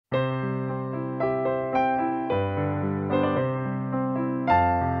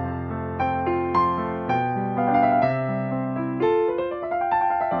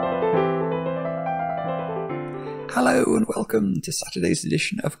Hello and welcome to Saturday's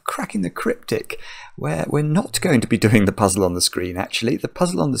edition of Cracking the Cryptic, where we're not going to be doing the puzzle on the screen actually. The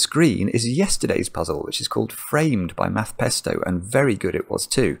puzzle on the screen is yesterday's puzzle, which is called Framed by Math Pesto, and very good it was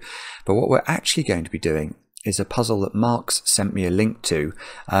too. But what we're actually going to be doing is a puzzle that Mark's sent me a link to,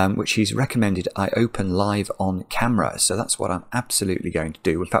 which he's recommended I open live on camera. So that's what I'm absolutely going to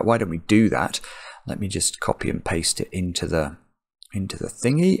do. In fact, why don't we do that? Let me just copy and paste it into the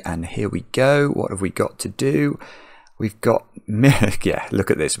thingy, and here we go. What have we got to do? We've got, yeah, look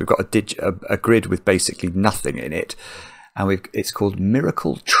at this. We've got a grid with basically nothing in it, and it's called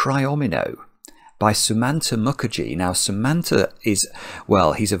Miracle Triomino by Sumanta Mukherjee. Now, Sumanta is,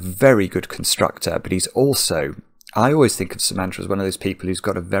 well, he's a very good constructor, but he's also, I always think of Sumanta as one of those people who's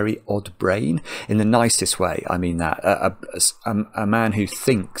got a very odd brain, in the nicest way. I mean that, a man who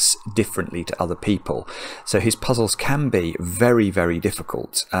thinks differently to other people. So his puzzles can be very, very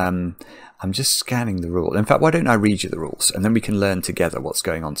difficult. I'm just scanning the rule. In fact, why don't I read you the rules, and then we can learn together what's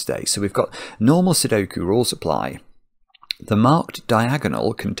going on today. So we've got normal Sudoku rules apply. The marked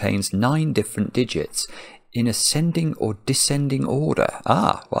diagonal contains 9 different digits in ascending or descending order.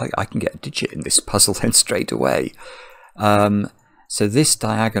 Well, I can get a digit in this puzzle then straight away. So this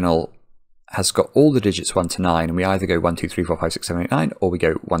diagonal has got all the digits 1 to 9, and we either go 1, 2, 3, 4, 5, 6, 7, 8, 9, or we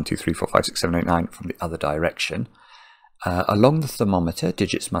go 1, 2, 3, 4, 5, 6, 7, 8, 9 from the other direction. Along the thermometer,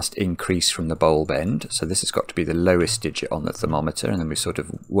 digits must increase from the bulb end. So this has got to be the lowest digit on the thermometer, and then we sort of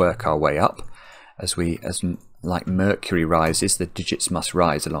work our way up. As like mercury rises, the digits must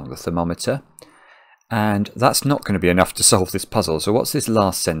rise along the thermometer. And that's not going to be enough to solve this puzzle. So what's this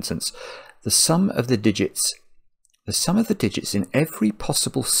last sentence? The sum of the digits in every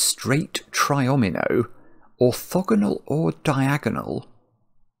possible straight triomino, orthogonal or diagonal,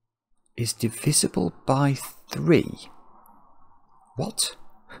 is divisible by 3. What?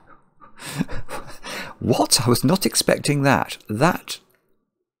 What? I was not expecting that.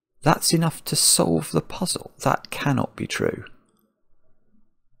 That's enough to solve the puzzle. That cannot be true.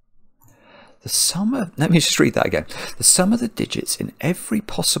 The sum of, let me just read that again. The sum of the digits in every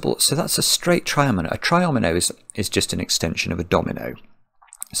possible, so that's a straight triomino. A triomino is just an extension of a domino.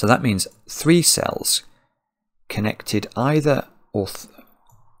 So that means 3 cells connected either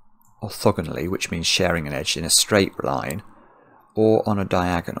orthogonally, which means sharing an edge in a straight line, or on a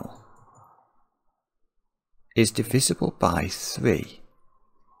diagonal, is divisible by 3.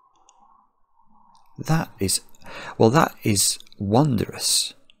 That is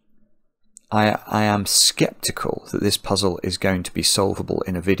wondrous. I am skeptical that this puzzle is going to be solvable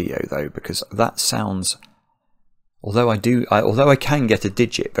in a video, though, because that sounds, although I can get a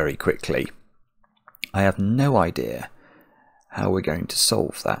digit very quickly, I have no idea how we're going to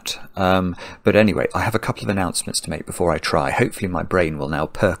solve that. But anyway, I have a couple of announcements to make before I try. Hopefully my brain will now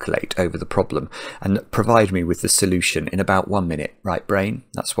percolate over the problem and provide me with the solution in about 1 minute. Right, brain?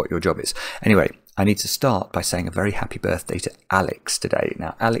 That's what your job is. Anyway, I need to start by saying a very happy birthday to Alex today.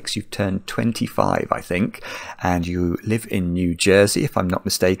 Now, Alex, you've turned 25, I think, and you live in New Jersey, if I'm not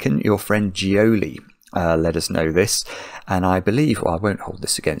mistaken. Your friend Gioli let us know this, and I believe, well, I won't hold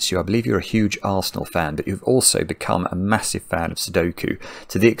this against you, I believe you're a huge Arsenal fan, but you've also become a massive fan of Sudoku,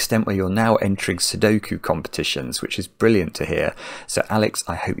 to the extent where you're now entering Sudoku competitions, which is brilliant to hear. So Alex,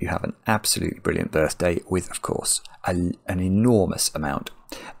 I hope you have an absolutely brilliant birthday with, of course, an enormous amount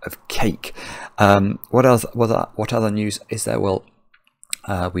of cake. What other news is there? Well,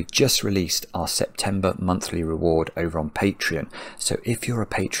 we just released our September monthly reward over on Patreon. So if you're a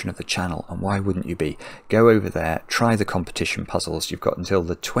patron of the channel, and why wouldn't you be, go over there, try the competition puzzles. You've got until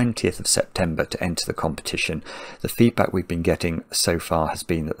the 20th of September to enter the competition. The feedback we've been getting so far has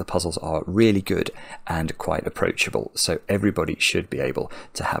been that the puzzles are really good and quite approachable. So everybody should be able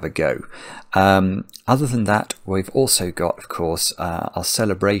to have a go. Other than that, we've also got, of course, our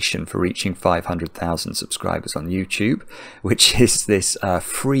celebration for reaching 500,000 subscribers on YouTube, which is this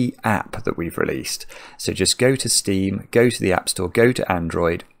free app that we've released. So just go to Steam, go to the App Store, go to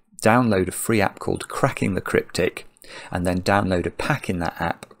Android, download a free app called Cracking the Cryptic, and then download a pack in that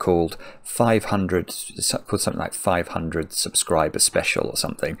app called 500, something like 500 subscriber special or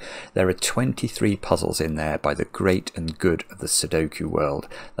something. There are 23 puzzles in there by the great and good of the Sudoku world.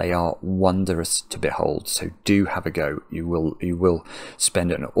 They are wondrous to behold, so do have a go. You will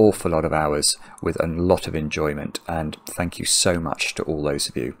spend an awful lot of hours with a lot of enjoyment, and thank you so much to all those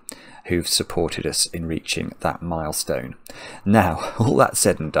of you who've supported us in reaching that milestone. Now, all that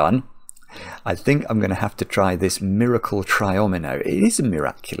said and done, I think I'm going to have to try this Miracle Triomino. It is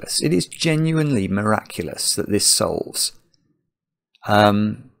miraculous. It is genuinely miraculous that this solves.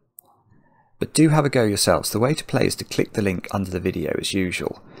 But do have a go yourselves. The way to play is to click the link under the video as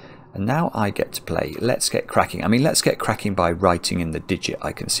usual. And now I get to play Let's Get Cracking. I mean, let's get cracking by writing in the digit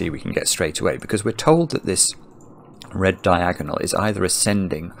I can see we can get straight away, because we're told that this red diagonal is either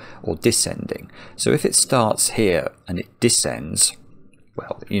ascending or descending. So if it starts here and it descends,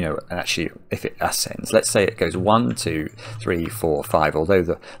 well, you know, actually if it ascends, let's say it goes 1, 2, 3, 4, 5, although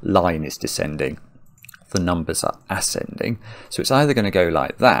the line is descending, the numbers are ascending. So it's either going to go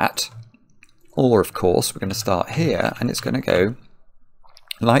like that, or of course we're going to start here and it's going to go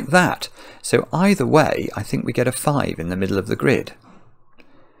like that. So either way, I think we get a 5 in the middle of the grid.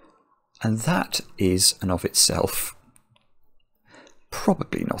 And that is, and of itself,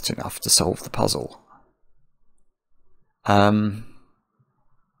 probably not enough to solve the puzzle. Although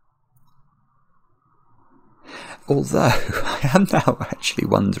I am now actually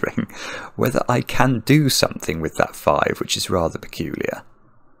wondering whether I can do something with that 5, which is rather peculiar.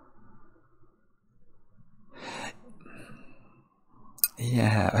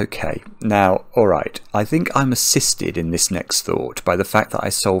 Yeah, okay. Now, alright, I think I'm assisted in this next thought by the fact that I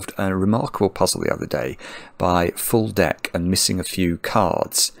solved a remarkable puzzle the other day by full deck and missing a few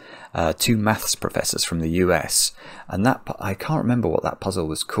cards. 2 maths professors from the US, and that, I can't remember what that puzzle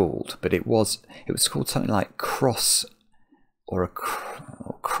was called, but it was called something like cross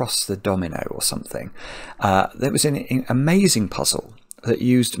the domino or something. There was an amazing puzzle that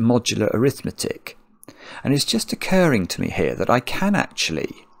used modular arithmetic. And it's just occurring to me here that I can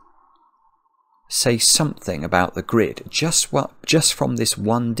actually say something about the grid just from this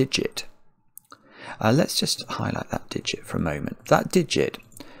one digit. Let's just highlight that digit for a moment. That digit,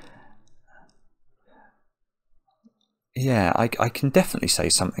 yeah, I can definitely say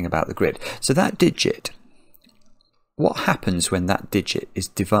something about the grid. So that digit, what happens when that digit is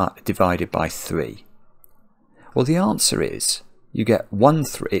divided by 3? Well, the answer is, you get 1,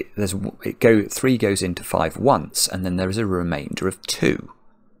 3, 3 goes into 5 once, and then there is a remainder of 2.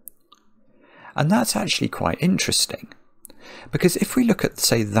 And that's actually quite interesting, because if we look at,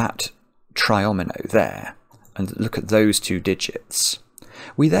 say, that triomino there, and look at those 2 digits,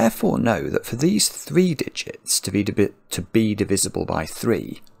 we therefore know that for these 3 digits to be divisible by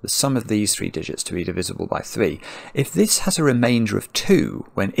 3, the sum of these 3 digits to be divisible by 3, if this has a remainder of 2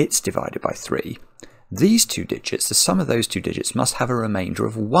 when it's divided by 3, these 2 digits, the sum of those 2 digits, must have a remainder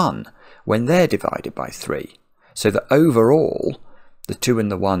of 1 when they're divided by 3. So that overall, the 2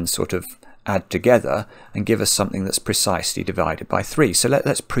 and the 1 sort of add together and give us something that's precisely divided by 3. So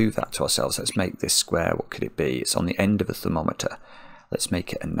let's prove that to ourselves. Let's make this square. What could it be? It's on the end of a thermometer. Let's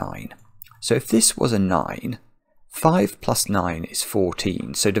make it a 9. So if this was a 9, 5 plus 9 is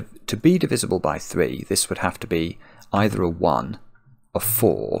 14. So to be divisible by 3, this would have to be either a 1, a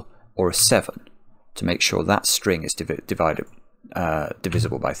 4, or a 7. To make sure that string is divisible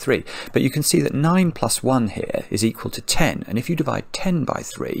by 3. But you can see that 9 plus 1 here is equal to 10, and if you divide 10 by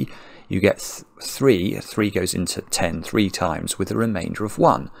 3, you get 3. 3 goes into 10 3 times with a remainder of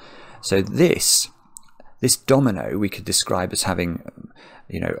 1. So this domino we could describe as having,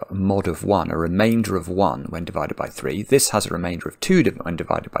 you know, a mod of 1, a remainder of 1 when divided by 3. This has a remainder of 2 when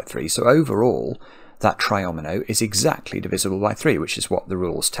divided by 3. So overall, that triomino is exactly divisible by 3, which is what the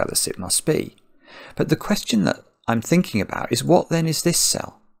rules tell us it must be. But the question that I'm thinking about is, what then is this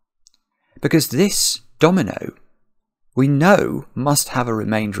cell? Because this domino, we know, must have a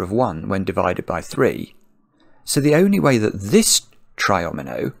remainder of 1 when divided by 3. So the only way that this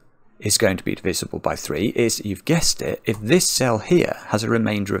triomino is going to be divisible by 3 is, you've guessed it, if this cell here has a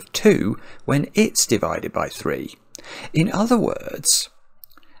remainder of 2 when it's divided by 3. In other words,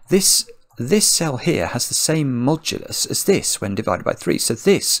 this cell here has the same modulus as this when divided by 3. So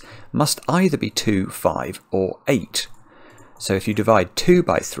this must either be 2, 5, or 8. So if you divide 2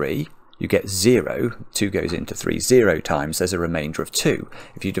 by 3, you get 0. 2 goes into 3 0 times. There's a remainder of 2.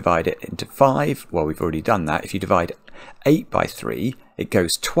 If you divide it into 5, well, we've already done that. If you divide 8 by 3, it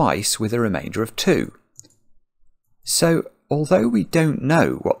goes twice with a remainder of 2. So although we don't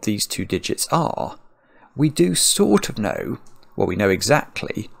know what these 2 digits are, we do sort of know, well, we know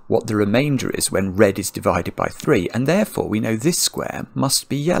exactly what the remainder is when red is divided by 3, and therefore we know this square must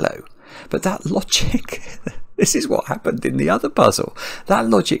be yellow. But that logic, this is what happened in the other puzzle, that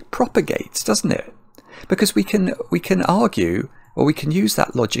logic propagates, doesn't it? Because we can argue, or we can use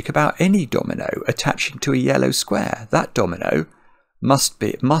that logic about any domino attaching to a yellow square. That domino must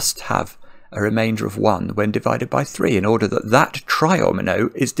have a remainder of 1 when divided by 3 in order that that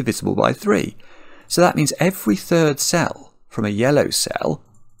triomino is divisible by 3. So that means every third cell from a yellow cell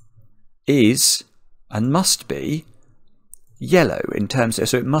is and must be yellow in terms of,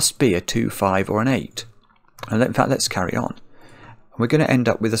 so it must be a 2, 5 or an 8. And in fact, let's carry on. We're going to end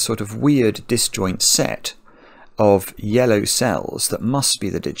up with a sort of weird disjoint set of yellow cells that must be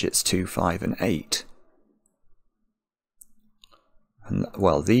the digits 2, 5 and 8. And,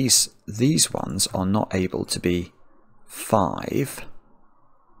 well, these ones are not able to be 5.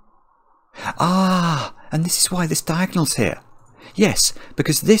 Ah, and this is why this diagonal's here. Yes,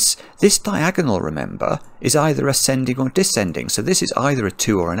 because this diagonal, remember, is either ascending or descending. So this is either a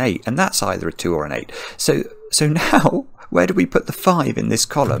 2 or an 8, and that's either a 2 or an 8. So now, where do we put the 5 in this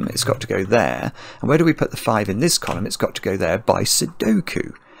column? It's got to go there. And where do we put the 5 in this column? It's got to go there by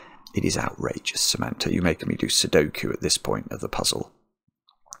Sudoku. It is outrageous, Samantha. You're making me do Sudoku at this point of the puzzle.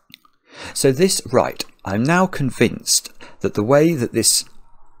 So this, right, I'm now convinced that the way that this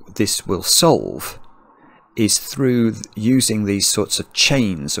will solve is through using these sorts of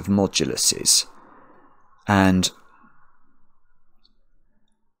chains of moduluses. And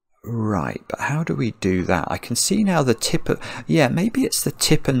right, but how do we do that? I can see now the tip of, yeah, maybe it's the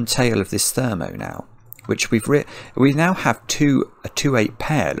tip and tail of this thermo now, which we now have a 2-8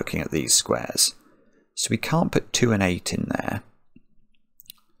 pair looking at these squares. So we can't put 2 and 8 in there.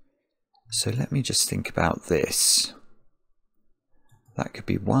 So let me just think about this. That could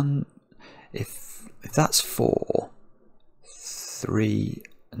be 1, if that's 4, 3,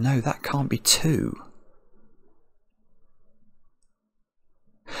 no, that can't be 2.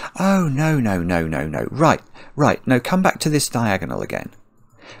 Oh, no. Right, no, come back to this diagonal again.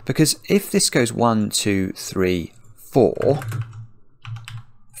 Because if this goes 1, 2, 3, 4,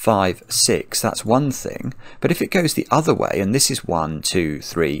 5, 6, that's one thing. But if it goes the other way, and this is 1, 2,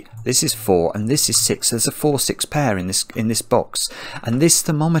 3, this is 4, and this is 6, there's a 4, 6 pair in this box. And this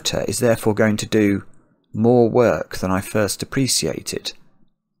thermometer is therefore going to do more work than I first appreciated.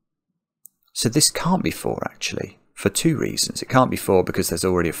 So this can't be 4 actually, for 2 reasons. It can't be 4 because there's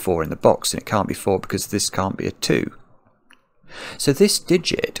already a 4 in the box, and it can't be 4 because this can't be a 2. So this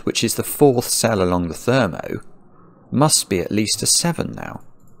digit, which is the 4th cell along the thermo, must be at least a 7 now,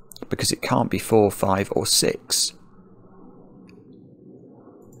 because it can't be 4, 5 or 6.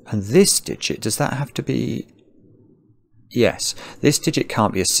 And this digit, does that have to be... Yes, this digit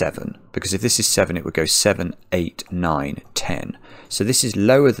can't be a 7, because if this is 7 it would go 7, 8, 9, 10. So this is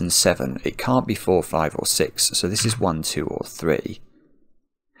lower than 7, it can't be 4, 5 or 6, so this is 1, 2 or 3.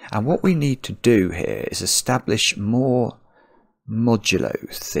 And what we need to do here is establish more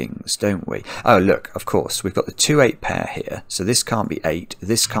modulo things, don't we? Oh look, of course, we've got the 2-8 pair here, so this can't be 8,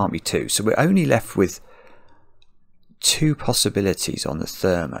 this can't be 2, so we're only left with 2 possibilities on the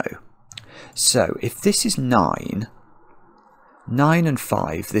thermo. So if this is 9 and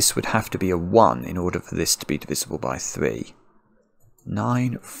 5, this would have to be a 1 in order for this to be divisible by 3.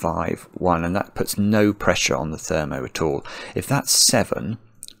 9, 5, 1, and that puts no pressure on the thermo at all. If that's 7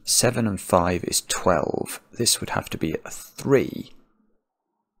 and 5 is 12, this would have to be a 3.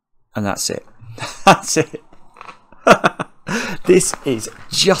 And that's it. That's it. This is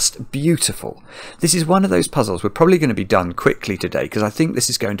just beautiful. This is one of those puzzles we're probably going to be done quickly today, because I think this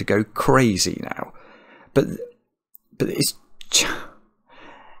is going to go crazy now. But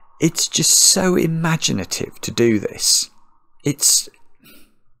it's just so imaginative to do this. It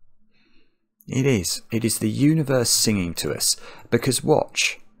is the universe singing to us. Because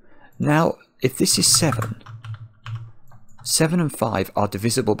watch, now if this is 7 and 5 are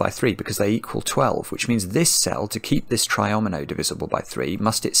divisible by 3 because they equal 12, which means this cell, to keep this triomino divisible by 3,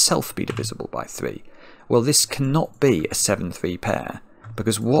 must itself be divisible by 3. Well, this cannot be a 7-3 pair,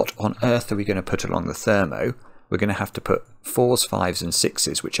 because what on earth are we going to put along the thermo? We're going to have to put 4s, 5s and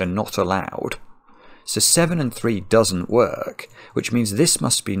 6s, which are not allowed. So 7 and 3 doesn't work, which means this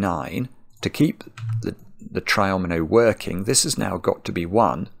must be 9. To keep the triomino working, this has now got to be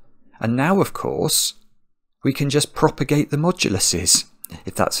 1. And now, of course, we can just propagate the moduluses,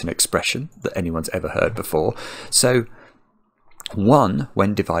 if that's an expression that anyone's ever heard before. So 1,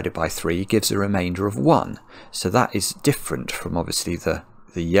 when divided by 3, gives a remainder of 1. So that is different from, obviously, the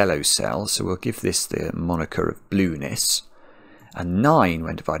yellow cell, so we'll give this the moniker of blueness. And 9,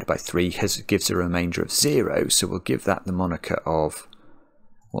 when divided by 3, gives a remainder of 0, so we'll give that the moniker of,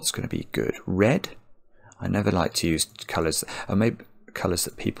 what's going to be good? Red? I never like to use colours, or maybe colours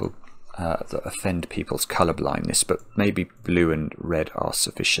that people that offend people's colour blindness, but maybe blue and red are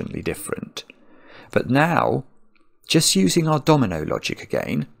sufficiently different. But now, just using our domino logic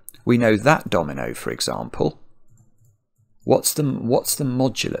again, we know that domino, for example, what's the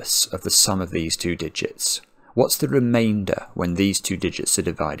modulus of the sum of these 2 digits? What's the remainder when these 2 digits are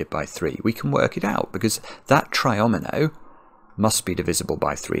divided by 3? We can work it out, because that triomino must be divisible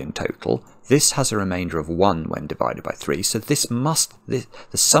by 3 in total. This has a remainder of 1 when divided by 3, so the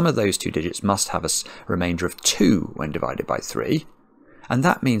sum of those 2 digits must have a remainder of 2 when divided by 3. And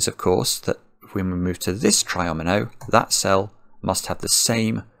that means, of course, that when we move to this triomino, that cell must have the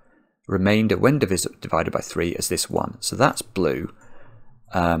same remainder when divided by 3 as this one. So that's blue.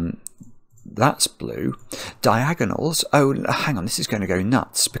 That's blue. Diagonals, oh, hang on, this is going to go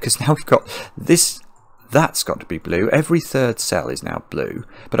nuts, because now we've got this, that's got to be blue. Every third cell is now blue,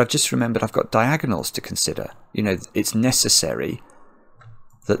 but I've just remembered I've got diagonals to consider. You know, it's necessary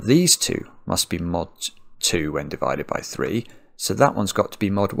that these two must be mod 2 when divided by 3, so that one's got to be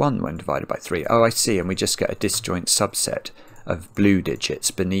mod 1 when divided by 3. Oh, I see, and we just get a disjoint subset of blue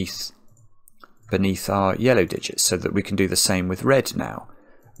digits beneath our yellow digits, so that we can do the same with red now.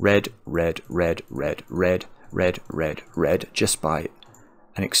 Red, red, red, red, red, red, red, red, just by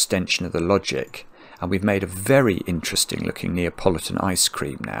an extension of the logic. And we've made a very interesting looking Neapolitan ice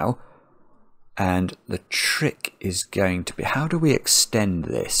cream now. And the trick is going to be, how do we extend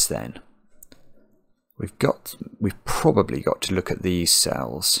this then? We've probably got to look at these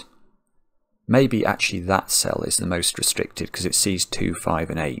cells. Maybe actually that cell is the most restricted because it sees 2,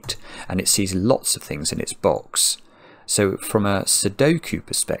 5 and 8, and it sees lots of things in its box. So from a Sudoku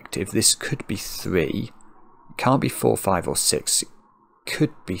perspective, this could be 3, it can't be 4, 5 or 6, it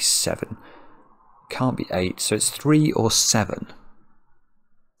could be 7, can't be 8, so it's 3 or 7.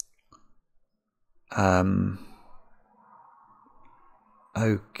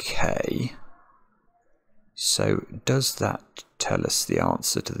 Okay, so does that tell us the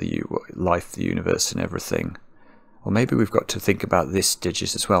answer to the life, the universe and everything? Or maybe we've got to think about this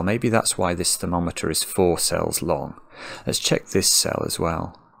digit as well. Maybe that's why this thermometer is 4 cells long. Let's check this cell as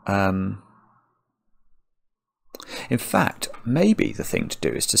well. In fact, maybe the thing to do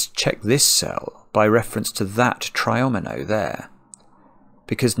is just check this cell by reference to that triomino there.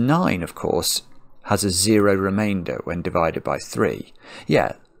 Because 9, of course, has a 0 remainder when divided by 3.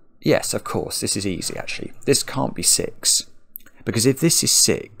 Yeah, yes, of course, this is easy actually. This can't be 6. Because if this is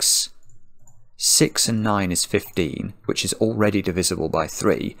 6, 6 and 9 is 15, which is already divisible by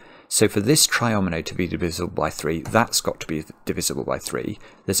 3. So for this triomino to be divisible by 3, that's got to be divisible by 3.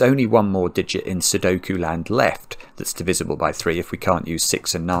 There's only one more digit in Sudoku land left that's divisible by 3 if we can't use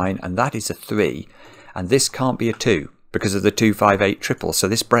 6 and 9, and that is a 3. And this can't be a 2 because of the 2, 5, 8 triple, so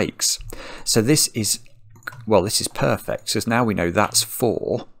this breaks. So this is, well, this is perfect, because now we know that's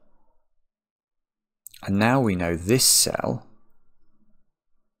 4. And now we know this cell.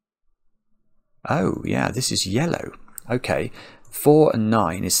 Oh, yeah, this is yellow. Okay, 4 and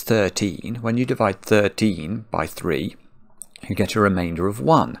 9 is 13. When you divide 13 by 3, you get a remainder of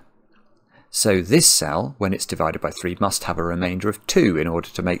 1. So this cell, when it's divided by 3, must have a remainder of 2 in order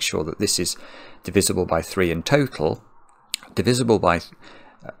to make sure that this is divisible by 3 in total. Divisible by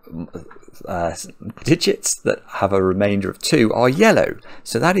digits that have a remainder of 2 are yellow.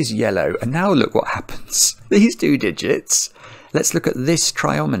 So that is yellow. And now look what happens. These two digits. Let's look at this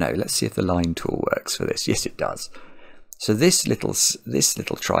triomino. Let's see if the line tool works for this. Yes, it does. So this little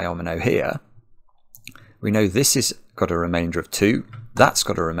triomino here, we know this has got a remainder of 2. That's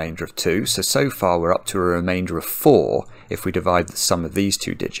got a remainder of 2. So far we're up to a remainder of 4 if we divide the sum of these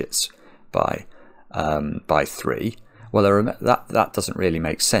two digits by 3. Well, that doesn't really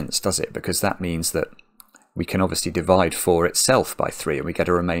make sense, does it? Because that means that we can obviously divide 4 itself by 3 and we get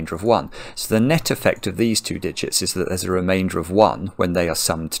a remainder of 1. So the net effect of these two digits is that there's a remainder of 1 when they are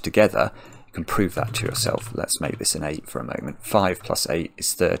summed together. You can prove that to yourself. Let's make this an 8 for a moment. 5 plus 8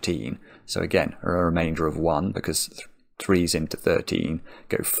 is 13. So again, a remainder of 1 because 3's into 13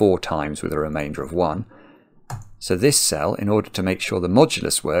 go 4 times with a remainder of 1. So this cell, in order to make sure the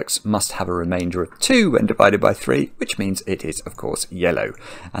modulus works, must have a remainder of 2 when divided by 3, which means it is, of course, yellow.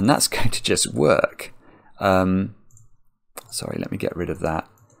 And that's going to just work. Sorry, let me get rid of that.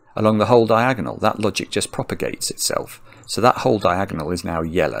 Along the whole diagonal, that logic just propagates itself. So that whole diagonal is now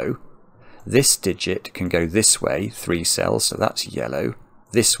yellow. This digit can go this way, 3 cells, so that's yellow.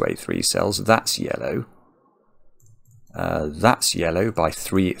 This way, 3 cells, that's yellow. That's yellow by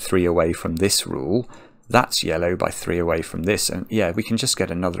 3 away from this rule. That's yellow by 3 away from this. And yeah, we can just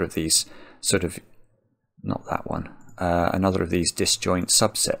get another of these sort of, not that one, another of these disjoint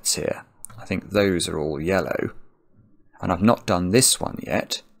subsets here. I think those are all yellow. And I've not done this one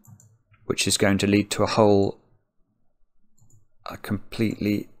yet, which is going to lead to a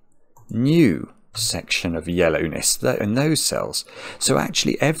completely new section of yellowness in those cells. So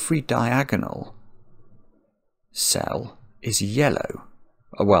actually every diagonal cell is yellow.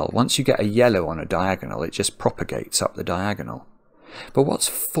 Well, once you get a yellow on a diagonal, it just propagates up the diagonal. But what's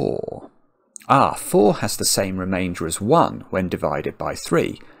 4? 4 has the same remainder as 1 when divided by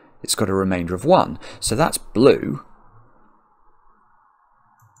 3. It's got a remainder of 1. So that's blue.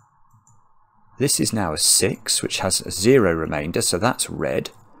 This is now a 6, which has a 0 remainder, so that's red.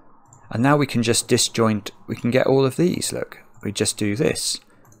 And now we can just disjoint, we can get all of these, look. We just do this.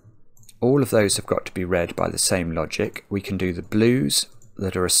 All of those have got to be read by the same logic. We can do the blues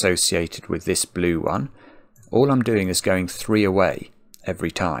that are associated with this blue one. All I'm doing is going 3 away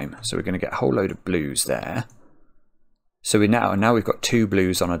every time. So we're going to get a whole load of blues there. So now we've got 2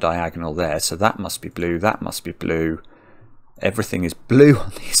 blues on a diagonal there. So that must be blue, that must be blue. Everything is blue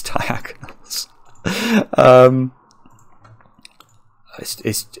on these diagonals.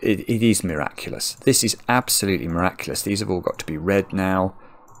 It is miraculous. This is absolutely miraculous. These have all got to be red now.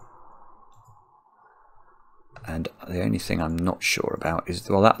 And the only thing I'm not sure about is,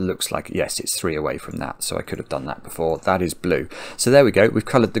 well, that looks like, yes, it's 3 away from that. So I could have done that before. That is blue. So there we go. We've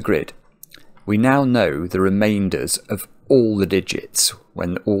coloured the grid. We now know the remainders of all the digits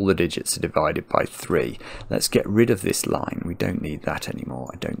when all the digits are divided by 3. Let's get rid of this line. We don't need that anymore,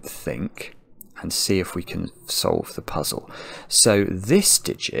 I don't think. And see if we can solve the puzzle. So this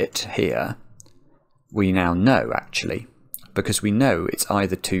digit here, we now know actually, because we know it's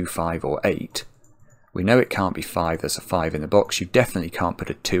either 2, 5 or 8. We know it can't be 5, there's a 5 in the box. You definitely can't put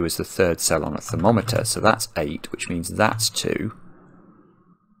a 2 as the 3rd cell on a thermometer, so that's 8, which means that's 2.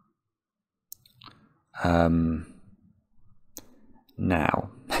 Now,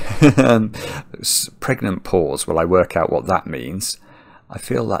 pregnant pause while I work out what that means. I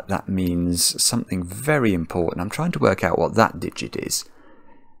feel like that means something very important. I'm trying to work out what that digit is.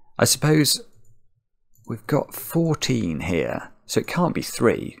 I suppose we've got 14 here, so it can't be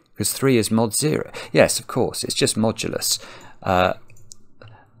 3, because 3 is mod 0. Yes, of course, it's just modulus. A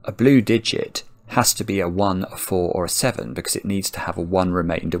blue digit has to be a 1, a 4 or a 7, because it needs to have a 1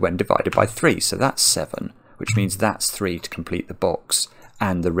 remainder when divided by 3. So that's 7, which means that's 3 to complete the box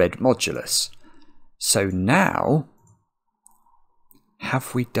and the red modulus. So now,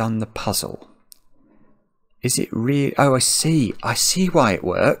 have we done the puzzle? Is it really? Oh, I see why it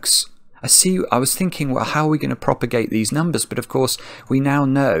works. I was thinking, well, how are we going to propagate these numbers? But of course, we now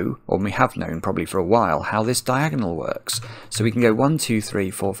know, or we have known probably for a while, how this diagonal works. So we can go 1, 2,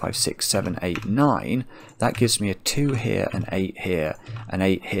 3, 4, 5, 6, 7, 8, 9. That gives me a 2 here, an 8 here, an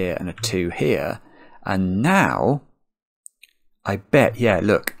 8 here, and a 2 here. And now, I bet, yeah,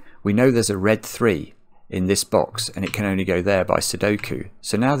 look, we know there's a red 3 in this box, and it can only go there by Sudoku.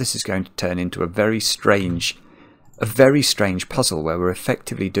 So now this is going to turn into a very strange puzzle where we're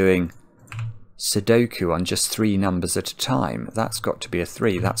effectively doing Sudoku on just 3 numbers at a time. That's got to be a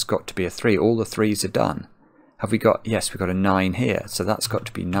 3, that's got to be a 3. All the 3s are done. Have we got, yes, we've got a 9 here. So that's got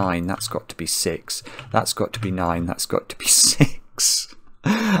to be 9, that's got to be 6. That's got to be 9, that's got to be 6.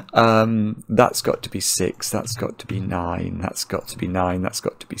 That's got to be 6, that's got to be 9, that's got to be 9, that's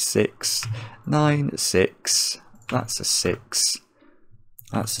got to be 6. 9, 6, that's a 6.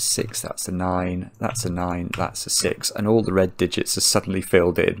 That's a 6, that's a 9, that's a 9, that's a 6. And all the red digits are suddenly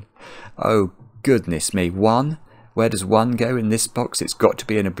filled in. Oh, goodness me. 1, where does 1 go in this box? It's got to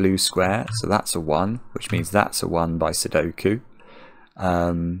be in a blue square, so that's a 1, which means that's a 1 by Sudoku.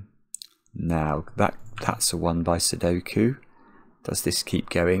 Now, that's a 1 by Sudoku. Does this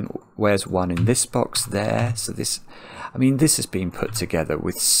keep going? Where's 1 in this box? There. So this, I mean, this has been put together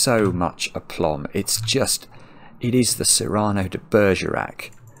with so much aplomb. It's just, it is the Cyrano de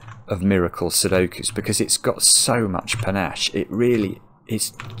Bergerac of miracle Sudokus, because it's got so much panache. It really,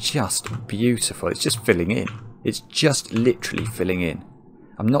 it's just beautiful. It's just filling in. It's just literally filling in.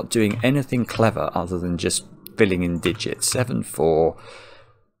 I'm not doing anything clever other than just filling in digits. 7, 4.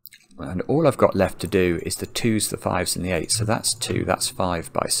 And all I've got left to do is the 2s, the 5s and the 8s. So that's 2, that's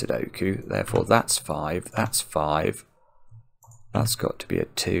 5 by Sudoku. Therefore that's 5, that's 5. That's got to be a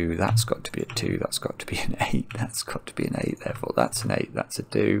 2, that's got to be a 2, that's got to be an 8, that's got to be an 8. Therefore that's an 8, that's a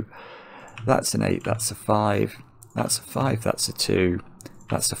 2. That's an 8, that's a 5. That's a 5, that's a 2.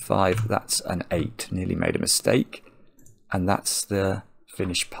 That's a 5, that's an 8. Nearly made a mistake. And that's the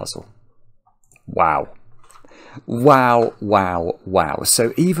finished puzzle. Wow. Wow, wow, wow.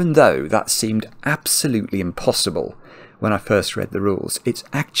 So even though that seemed absolutely impossible when I first read the rules, it's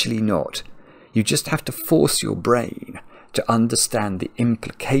actually not. You just have to force your brain to understand the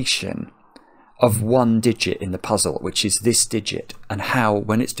implication of 1 digit in the puzzle, which is this digit, and how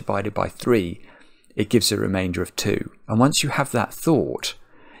when it's divided by 3, it gives a remainder of 2. And once you have that thought,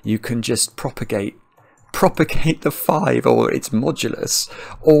 you can just propagate the 5 or its modulus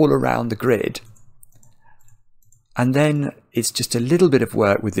all around the grid. And then it's just a little bit of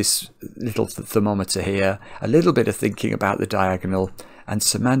work with this little thermometer here, a little bit of thinking about the diagonal, and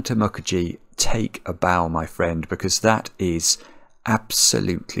Sumanta Mukherjee, take a bow, my friend, because that is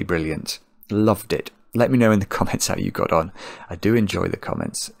absolutely brilliant. Loved it. Let me know in the comments how you got on. I do enjoy the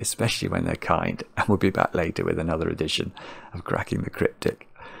comments, especially when they're kind, and we'll be back later with another edition of Cracking the Cryptic.